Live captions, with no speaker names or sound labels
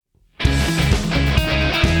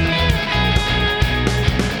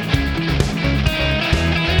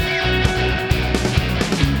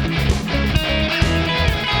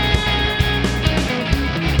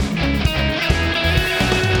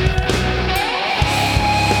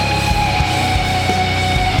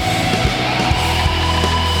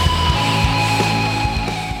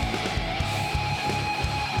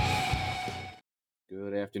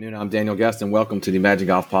Daniel Guest, and welcome to the Imagine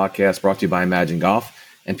Golf Podcast brought to you by Imagine Golf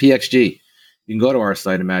and PXG. You can go to our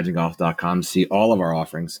site, ImagineGolf.com, to see all of our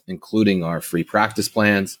offerings, including our free practice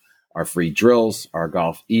plans, our free drills, our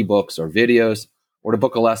golf ebooks or videos, or to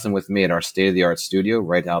book a lesson with me at our state-of-the-art studio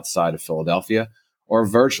right outside of Philadelphia, or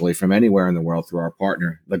virtually from anywhere in the world through our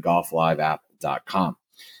partner, thegolfliveapp.com.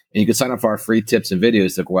 And you can sign up for our free tips and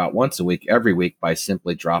videos that go out once a week, every week, by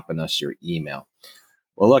simply dropping us your email.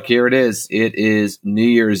 Well, look, here it is. It is New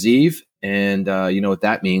Year's Eve, and you know what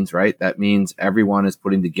that means, right? That means everyone is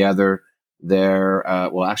putting together their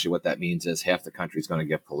actually what that means is half the country is going to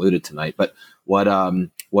get polluted tonight. But what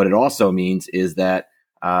it also means is that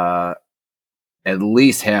at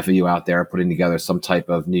least half of you out there are putting together some type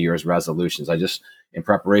of New Year's resolutions. I just, in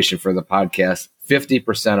preparation for the podcast,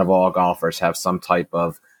 50% of all golfers have some type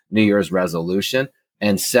of New Year's resolution,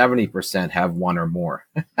 and 70% have one or more.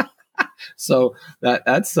 So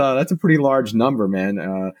that's a pretty large number,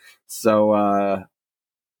 man.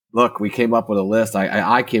 Look, we came up with a list.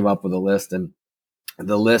 I came up with a list, and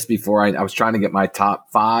the list before I was trying to get my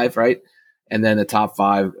top 5, right? And then the top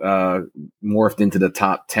 5 morphed into the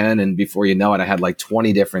top 10. And before you know it, I had like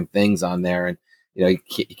 20 different things on there. And, you know,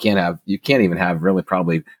 you can't even have really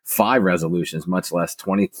probably 5 resolutions, much less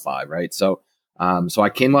 25, right? So I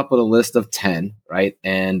came up with a list of 10, right?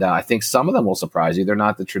 And I think some of them will surprise you. They're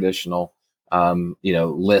not the traditional,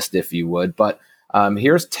 list, if you would, but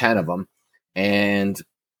here's 10 of them. And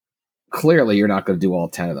clearly you're not going to do all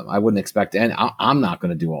 10 of them. I wouldn't expect to, and I'm not going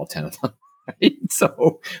to do all 10 of them. Right?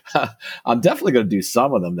 So I'm definitely going to do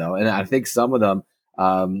some of them though. And I think some of them,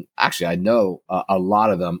 actually, I know a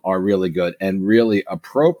lot of them are really good and really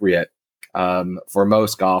appropriate for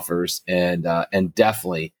most golfers, and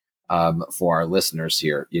definitely for our listeners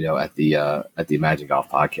here, you know, at the Imagine Golf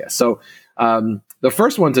Podcast. So the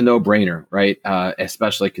first one's a no-brainer, right?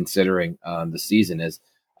 Especially considering the season is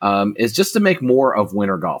just to make more of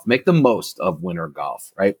winter golf, make the most of winter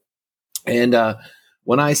golf, right? And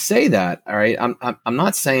when I say that, all right, I'm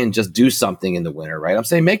not saying just do something in the winter, right? I'm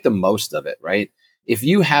saying make the most of it, right? If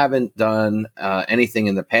you haven't done anything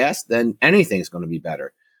in the past, then anything's going to be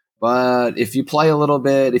better. But if you play a little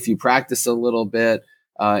bit, if you practice a little bit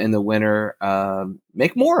in the winter,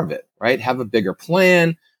 make more of it, right? Have a bigger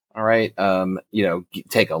plan. All right.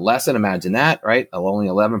 Take a lesson. Imagine that, right? Only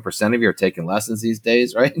 11% of you are taking lessons these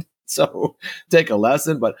days, right? So take a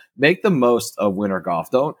lesson, but make the most of winter golf.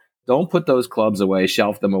 Don't put those clubs away,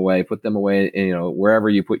 shelf them away, put them away, you know, wherever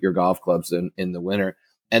you put your golf clubs in the winter,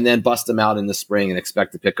 and then bust them out in the spring and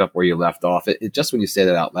expect to pick up where you left off. It just when you say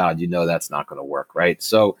that out loud, you know that's not going to work, right?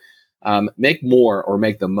 So make more or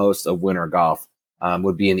make the most of winter golf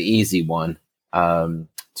would be an easy one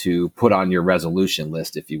to put on your resolution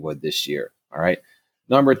list, if you would, this year. All right.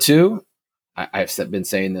 Number 2, I've been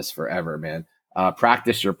saying this forever, man.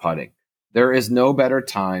 Practice your putting. There is no better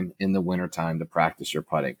time in the wintertime to practice your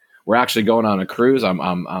putting. We're actually going on a cruise. I'm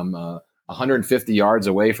 150 yards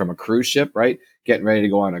away from a cruise ship, right? Getting ready to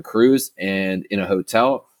go on a cruise and in a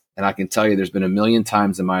hotel. And I can tell you there's been a million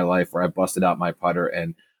times in my life where I busted out my putter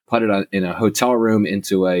and put it in a hotel room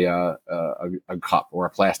into a cup or a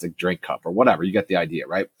plastic drink cup or whatever. You get the idea,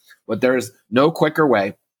 right? But there's no quicker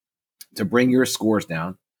way to bring your scores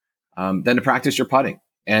down than to practice your putting.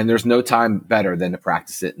 And there's no time better than to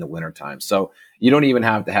practice it in the wintertime. So you don't even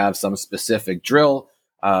have to have some specific drill.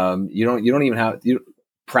 You don't even have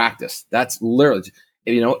practice. That's literally,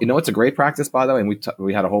 it's a great practice, by the way. And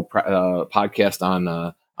we had a whole podcast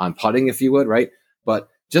on putting, if you would, right? But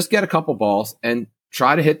just get a couple balls and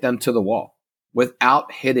try to hit them to the wall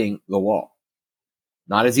without hitting the wall.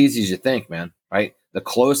 Not as easy as you think, man, right? The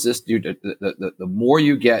closest, the more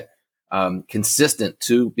you get consistent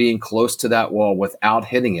to being close to that wall without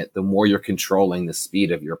hitting it, the more you're controlling the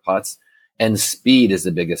speed of your putts. And speed is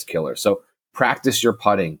the biggest killer. So practice your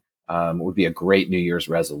putting would be a great New Year's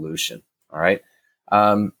resolution. All right.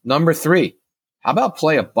 Number 3, how about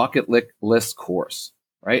play a bucket list course,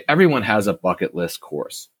 right? Everyone has a bucket list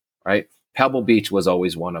course, right? Pebble Beach was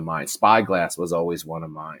always one of mine. Spyglass was always one of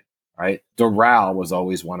mine, right? Doral was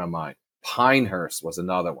always one of mine. Pinehurst was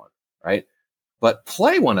another one, right? But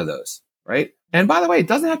play one of those, right? And by the way, it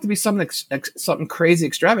doesn't have to be something crazy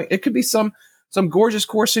extravagant. It could be some gorgeous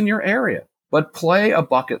course in your area, but play a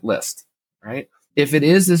bucket list, right? If it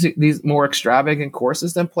is these more extravagant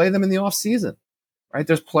courses, then play them in the off season, right?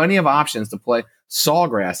 There's plenty of options to play.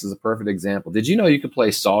 Sawgrass is a perfect example. Did you know you could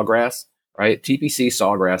play Sawgrass, right? TPC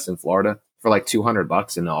Sawgrass in Florida for like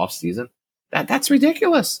 $200 in the off season. That's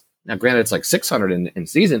ridiculous. Now, granted, it's like $600 in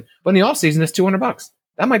season, but in the off season, it's $200.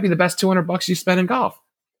 That might be the best $200 you spend in golf.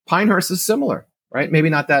 Pinehurst is similar, right? Maybe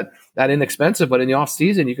not that inexpensive, but in the off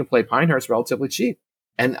season, you can play Pinehurst relatively cheap.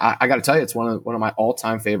 And I got to tell you, it's one of my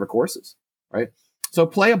all-time favorite courses, right? So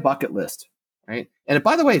play a bucket list, right? And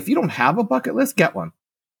by the way, if you don't have a bucket list, get one,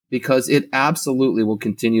 because it absolutely will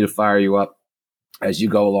continue to fire you up as you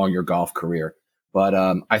go along your golf career. But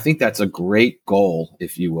I think that's a great goal,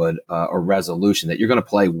 if you would, or resolution, that you're going to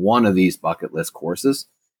play one of these bucket list courses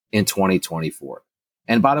in 2024.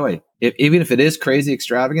 And by the way, even if it is crazy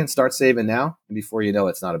extravagant, start saving now. And before you know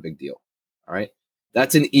it's not a big deal. All right.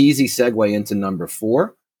 That's an easy segue into number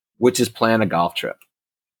 4, which is plan a golf trip.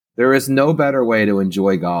 There is no better way to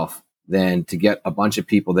enjoy golf than to get a bunch of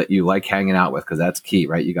people that you like hanging out with, because that's key,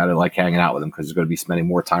 right? You got to like hanging out with them, because you're going to be spending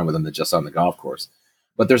more time with them than just on the golf course.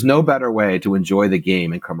 But there's no better way to enjoy the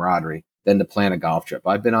game and camaraderie than to plan a golf trip.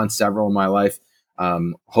 I've been on several in my life,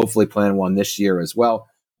 hopefully plan one this year as well.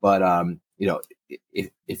 But,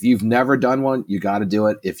 if you've never done one, you got to do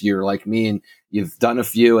it. If you're like me and you've done a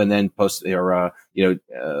few and then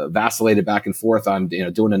vacillated back and forth on,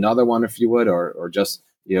 doing another one, if you would, or just,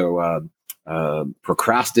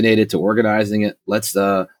 procrastinated to organizing it. Let's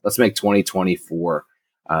make 2024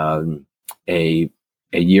 a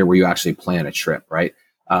year where you actually plan a trip, right?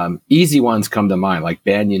 Easy ones come to mind, like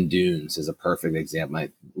Banyan Dunes is a perfect example. A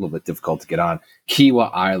little bit difficult to get on.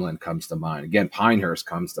 Kiawah Island comes to mind. Again, Pinehurst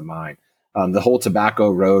comes to mind. The whole Tobacco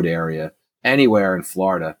Road area, anywhere in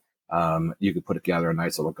Florida, you could put together a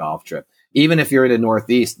nice little golf trip. Even if you're in the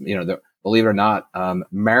Northeast, believe it or not,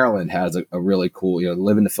 Maryland has a really cool,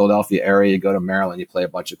 live in the Philadelphia area, you go to Maryland, you play a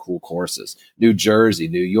bunch of cool courses. New Jersey,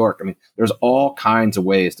 New York. I mean, there's all kinds of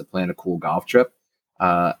ways to plan a cool golf trip.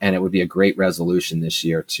 And it would be a great resolution this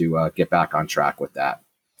year to get back on track with that.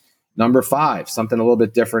 Number 5, something a little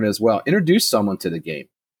bit different as well. Introduce someone to the game,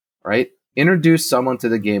 right? Introduce someone to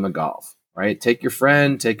the game of golf, right? Take your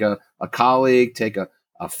friend, take a colleague, take a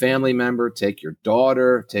family member, take your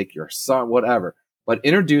daughter, take your son, whatever. But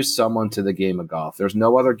introduce someone to the game of golf. There's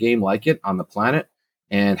no other game like it on the planet.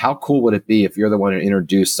 And how cool would it be if you're the one who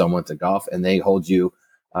introduced someone to golf and they hold you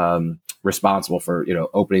responsible for,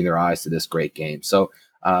 opening their eyes to this great game. So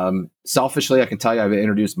selfishly, I can tell you, I've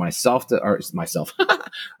introduced I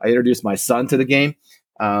introduced my son to the game.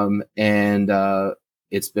 And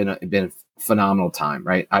it's been a phenomenal time,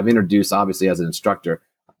 right? I've introduced, obviously, as an instructor,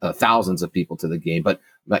 thousands of people to the game, but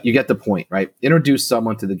you get the point, right? Introduce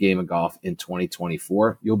someone to the game of golf in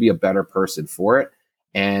 2024. You'll be a better person for it.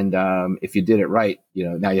 And if you did it right,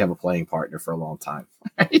 now you have a playing partner for a long time.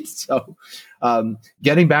 Right? So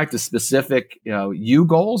getting back to specific, you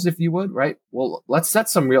goals, if you would, right? Well, let's set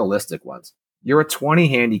some realistic ones. You're a 20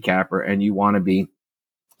 handicapper and you want to be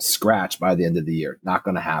scratched by the end of the year. Not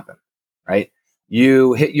going to happen, right?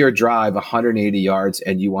 You hit your drive 180 yards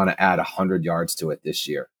and you want to add 100 yards to it this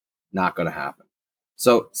year. Not going to happen.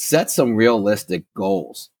 So set some realistic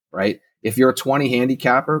goals, right? If you're a 20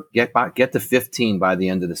 handicapper, get to 15 by the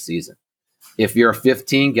end of the season. If you're a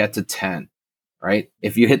 15, get to 10, right?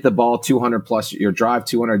 If you hit the ball 200 plus your drive,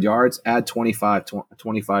 200 yards, add 25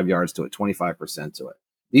 yards to it, 25% to it.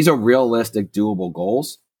 These are realistic, doable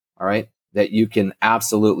goals, all right, that you can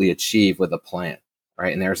absolutely achieve with a plan,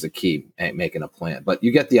 right? And there's the key, making a plan. But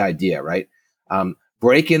you get the idea, right?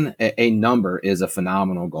 Breaking a number is a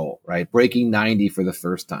phenomenal goal, right? Breaking 90 for the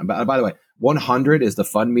first time. By the way, 100 is the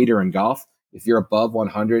fun meter in golf. If you're above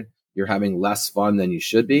 100, you're having less fun than you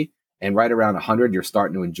should be. And right around 100, you're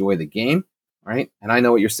starting to enjoy the game, right? And I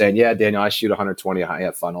know what you're saying. Yeah, Daniel, I shoot 120. I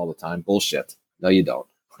have fun all the time. Bullshit. No, you don't,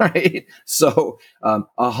 right? So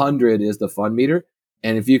 100 is the fun meter.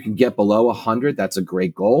 And if you can get below 100, that's a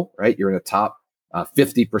great goal, right? You're in the top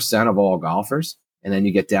 50% of all golfers. And then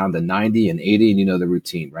you get down to 90 and 80 and you know the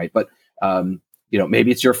routine, right? But,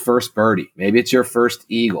 maybe it's your first birdie. Maybe it's your first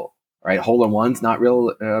eagle, right? Hole in one's not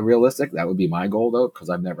realistic. That would be my goal, though, because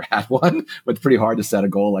I've never had one. But it's pretty hard to set a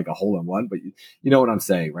goal like a hole in one. But you know what I'm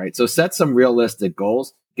saying, right? So set some realistic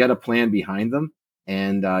goals, get a plan behind them,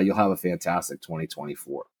 and you'll have a fantastic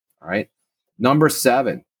 2024, all right? Number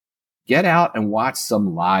 7, get out and watch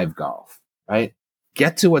some live golf, right?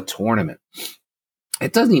 Get to a tournament.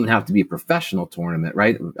 It doesn't even have to be a professional tournament,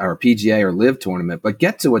 right? Or a PGA or live tournament, but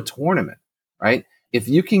get to a tournament, right? If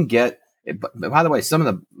you can get, by the way, some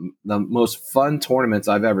of the most fun tournaments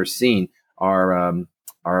I've ever seen are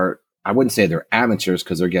I wouldn't say they're amateurs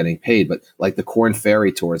because they're getting paid, but like the Korn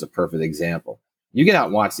Ferry Tour is a perfect example. You get out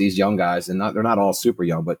and watch these young guys, and they're not all super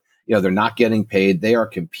young, but they're not getting paid. They are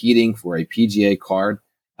competing for a PGA card.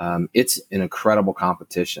 It's an incredible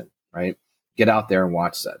competition, right? Get out there and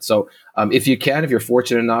watch that. So if you're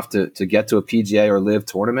fortunate enough to get to a PGA or live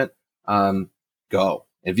tournament, go.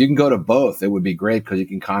 If you can go to both, it would be great because you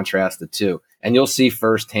can contrast the two and you'll see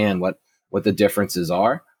firsthand what the differences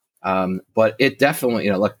are. But it definitely,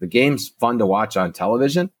 look, the game's fun to watch on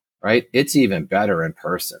television, right? It's even better in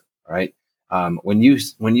person, right? When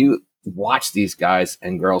you watch these guys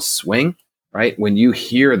and girls swing, right? When you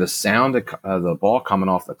hear the sound of the ball coming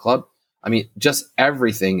off the club, I mean, just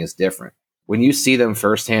everything is different. When you see them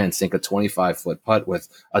firsthand sink a 25-foot putt with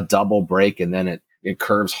a double break and then it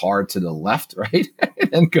curves hard to the left, right?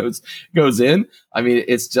 And then goes in. I mean,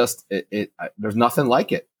 it's just, there's nothing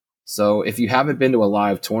like it. So if you haven't been to a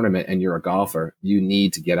live tournament and you're a golfer, you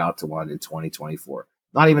need to get out to one in 2024.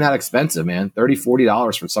 Not even that expensive, man. $30,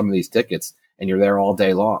 $40 for some of these tickets, and you're there all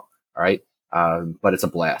day long. All right. But it's a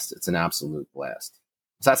blast. It's an absolute blast.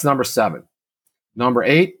 So that's number 7. Number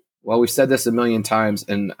 8, well, we've said this a million times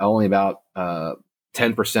and only about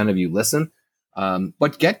 10% of you listen,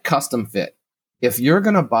 but get custom fit. If you're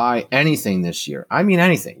going to buy anything this year, I mean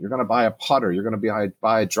anything, you're going to buy a putter, you're going to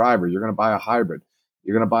buy a driver, you're going to buy a hybrid,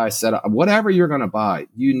 you're going to buy a setup, whatever you're going to buy,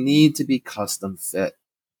 you need to be custom fit.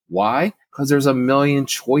 Why? Because there's a million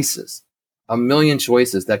choices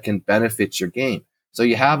that can benefit your game. So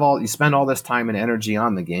you spend all this time and energy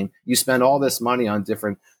on the game. You spend all this money on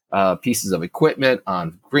different pieces of equipment,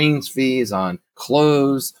 on greens fees, on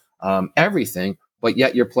clothes, everything, but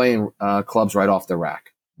yet you're playing clubs right off the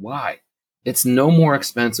rack. Why? It's no more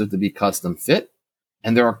expensive to be custom fit.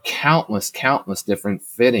 And there are countless different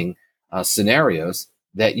fitting scenarios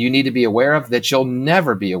that you need to be aware of that you'll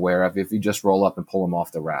never be aware of if you just roll up and pull them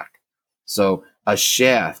off the rack. So a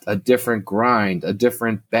shaft, a different grind, a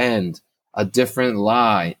different bend, a different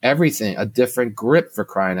lie, everything, a different grip, for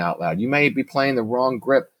crying out loud. You may be playing the wrong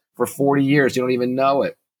grip for 40 years. You don't even know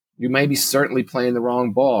it. You may be certainly playing the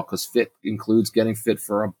wrong ball, because fit includes getting fit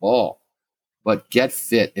for a ball. But get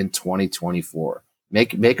fit in 2024.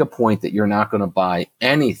 Make a point that you're not going to buy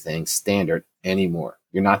anything standard anymore.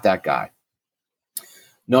 You're not that guy.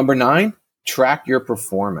 Number 9, track your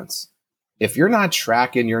performance. If you're not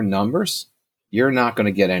tracking your numbers, you're not going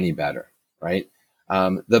to get any better, right?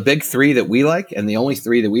 The big 3 that we like, and the only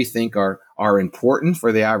 3 that we think are important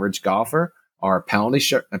for the average golfer, are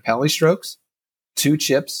penalty strokes, 2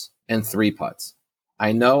 chips, and 3 putts.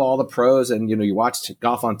 I know all the pros, and you watch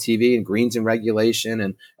golf on TV and greens and regulation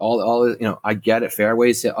and all I get it,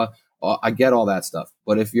 fairways, I get all that stuff.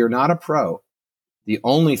 But if you're not a pro, the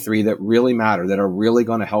only 3 that really matter, that are really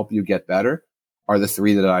going to help you get better, are the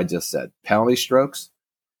 3 that I just said: penalty strokes,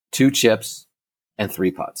 2 chips, and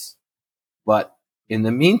 3 putts. But in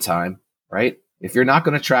the meantime, right, if you're not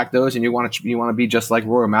going to track those and you want to be just like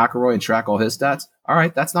Rory McIlroy and track all his stats, all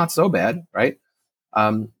right, that's not so bad, right?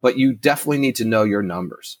 But you definitely need to know your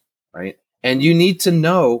numbers, right? And you need to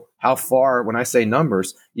know how far, when I say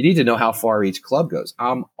numbers, you need to know how far each club goes.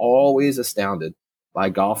 I'm always astounded by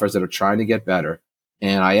golfers that are trying to get better.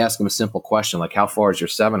 And I ask them a simple question, like, how far does your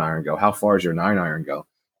 7-iron go? How far does your 9-iron go?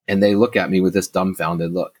 And they look at me with this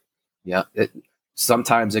dumbfounded look. Yeah,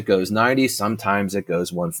 sometimes it goes 90, sometimes it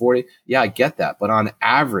goes 140. Yeah, I get that. But on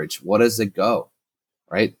average, what does it go?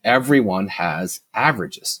 Right? Everyone has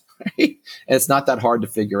averages. Right? And it's not that hard to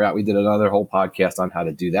figure out. We did another whole podcast on how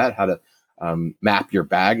to do that, how to map your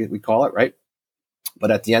bag, we call it, right? But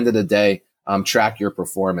at the end of the day, track your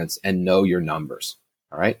performance and know your numbers.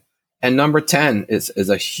 All right. And number 10 is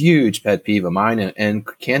a huge pet peeve of mine, and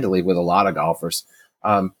candidly with a lot of golfers.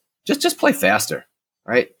 Just play faster,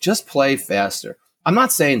 right? Just play faster. I'm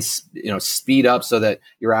not saying, speed up so that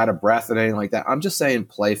you're out of breath or anything like that. I'm just saying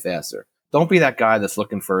play faster. Don't be that guy that's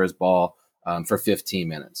looking for his ball for 15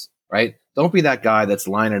 minutes, right? Don't be that guy that's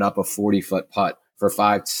lining up a 40-foot putt for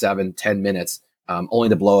 5, 7, 10 minutes, only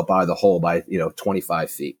to blow it by the hole by, 25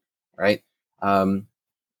 feet, right?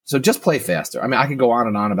 So just play faster. I mean, I could go on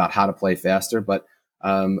and on about how to play faster, but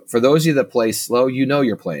for those of you that play slow,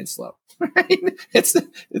 you're playing slow, right?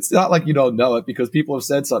 It's not like you don't know it, because people have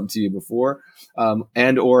said something to you before,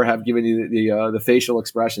 and or have given you the facial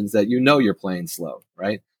expressions that you're playing slow,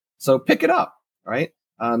 right? So pick it up, right?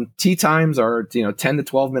 Tee times are 10 to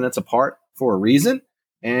 12 minutes apart for a reason,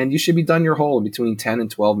 and you should be done your hole in between 10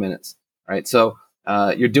 and 12 minutes, right? So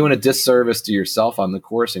you're doing a disservice to yourself on the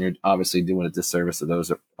course, and you're obviously doing a disservice to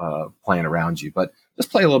those playing around you. But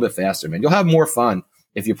just play a little bit faster, man. You'll have more fun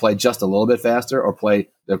if you play just a little bit faster, or play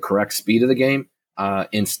the correct speed of the game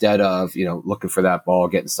instead of looking for that ball,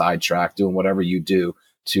 getting sidetracked, doing whatever you do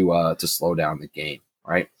to slow down the game.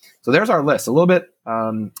 Right. So there's our list. A little bit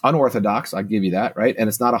unorthodox, I give you that, right? And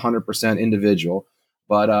it's not 100% individual,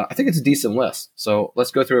 but I think it's a decent list. So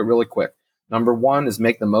let's go through it really quick. Number 1 is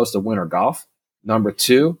make the most of winter golf. Number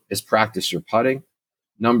 2 is practice your putting.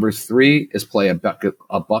 Number 3 is play a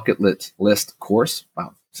bucket list course.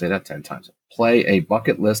 Wow, say that 10 times. Play a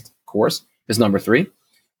bucket list course is number 3.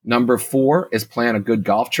 Number 4 is plan a good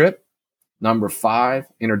golf trip. Number 5,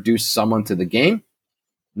 introduce someone to the game.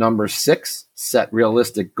 Number 6, set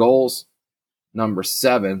realistic goals. Number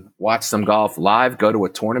 7, watch some golf live, go to a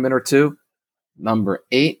tournament or two. Number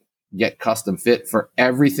 8, get custom fit for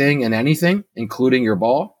everything and anything, including your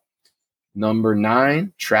ball. Number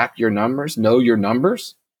 9, track your numbers, know your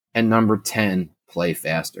numbers. And number 10, play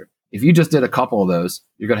faster. If you just did a couple of those,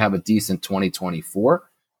 you're going to have a decent 2024,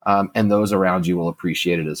 and those around you will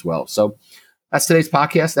appreciate it as well. So that's today's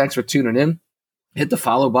podcast. Thanks for tuning in. Hit the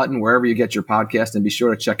follow button wherever you get your podcast, and be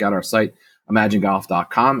sure to check out our site,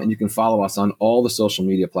 imaginegolf.com, and you can follow us on all the social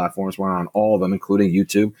media platforms. We're on all of them, including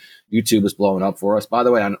YouTube. YouTube is blowing up for us. By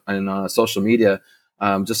the way, on social media,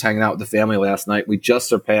 just hanging out with the family last night, we just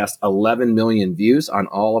surpassed 11 million views on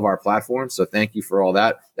all of our platforms. So thank you for all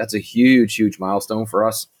that. That's a huge, huge milestone for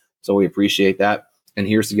us. So we appreciate that. And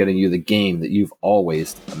here's to getting you the game that you've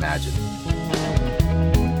always imagined.